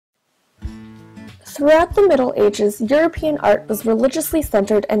Throughout the Middle Ages, European art was religiously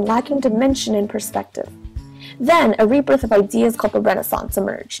centered and lacking dimension and perspective. Then, a rebirth of ideas called the Renaissance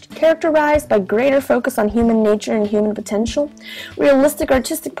emerged, characterized by greater focus on human nature and human potential, realistic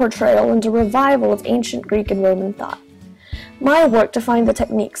artistic portrayal, and a revival of ancient Greek and Roman thought. My work defined the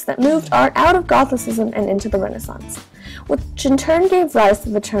techniques that moved art out of Gothicism and into the Renaissance, which in turn gave rise to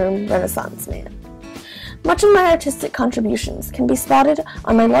the term Renaissance man. Much of my artistic contributions can be spotted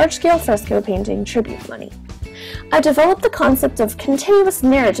on my large-scale fresco painting, Tribute Money. I developed the concept of continuous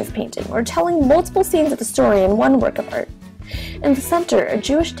narrative painting, or telling multiple scenes of a story in one work of art. In the center, a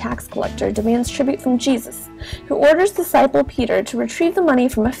Jewish tax collector demands tribute from Jesus, who orders disciple Peter to retrieve the money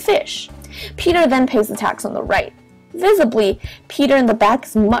from a fish. Peter then pays the tax on the right. Visibly, Peter in the back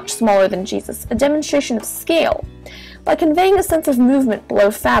is much smaller than Jesus, a demonstration of scale. By conveying a sense of movement below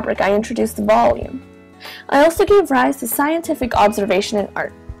fabric, I introduced volume. I also gave rise to scientific observation in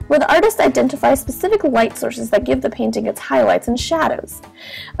art, where the artist identifies specific light sources that give the painting its highlights and shadows,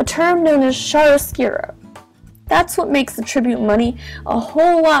 a term known as chiaroscuro. That's what makes the Tribute Money a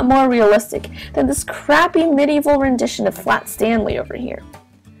whole lot more realistic than this crappy medieval rendition of Flat Stanley over here.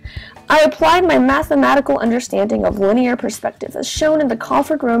 I applied my mathematical understanding of linear perspective as shown in the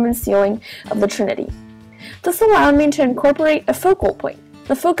coffered Roman ceiling of the Trinity. This allowed me to incorporate a focal point,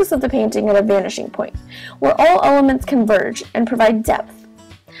 the focus of the painting at a vanishing point, where all elements converge and provide depth.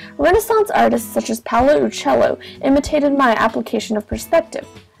 Renaissance artists such as Paolo Uccello imitated my application of perspective.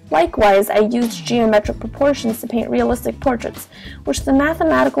 Likewise, I used geometric proportions to paint realistic portraits, which the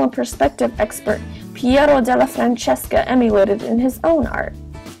mathematical and perspective expert Piero della Francesca emulated in his own art.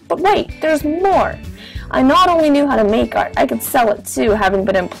 But wait, there's more! I not only knew how to make art, I could sell it too, having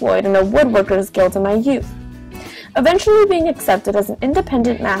been employed in a woodworkers guild in my youth. Eventually being accepted as an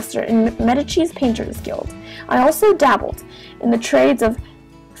independent master in Medici's Painters Guild, I also dabbled in the trades of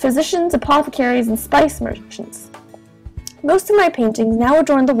physicians, apothecaries, and spice merchants. Most of my paintings now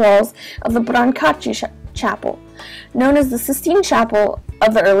adorn the walls of the Brancacci Chapel, known as the Sistine Chapel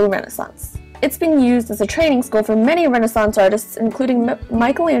of the early Renaissance. It's been used as a training school for many Renaissance artists, including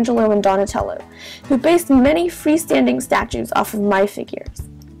Michelangelo and Donatello, who based many freestanding statues off of my figures.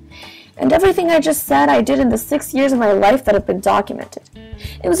 And everything I just said I did in the 6 years of my life that have been documented.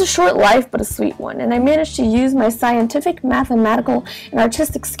 It was a short life, but a sweet one, and I managed to use my scientific, mathematical, and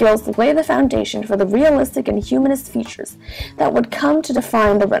artistic skills to lay the foundation for the realistic and humanist features that would come to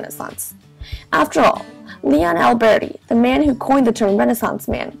define the Renaissance. After all, Leon Alberti, the man who coined the term Renaissance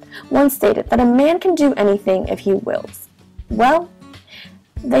man, once stated that a man can do anything if he wills. Well,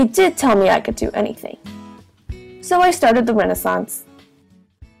 they did tell me I could do anything. So I started the Renaissance.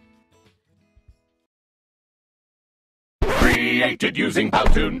 Created using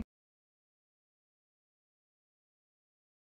Powtoon.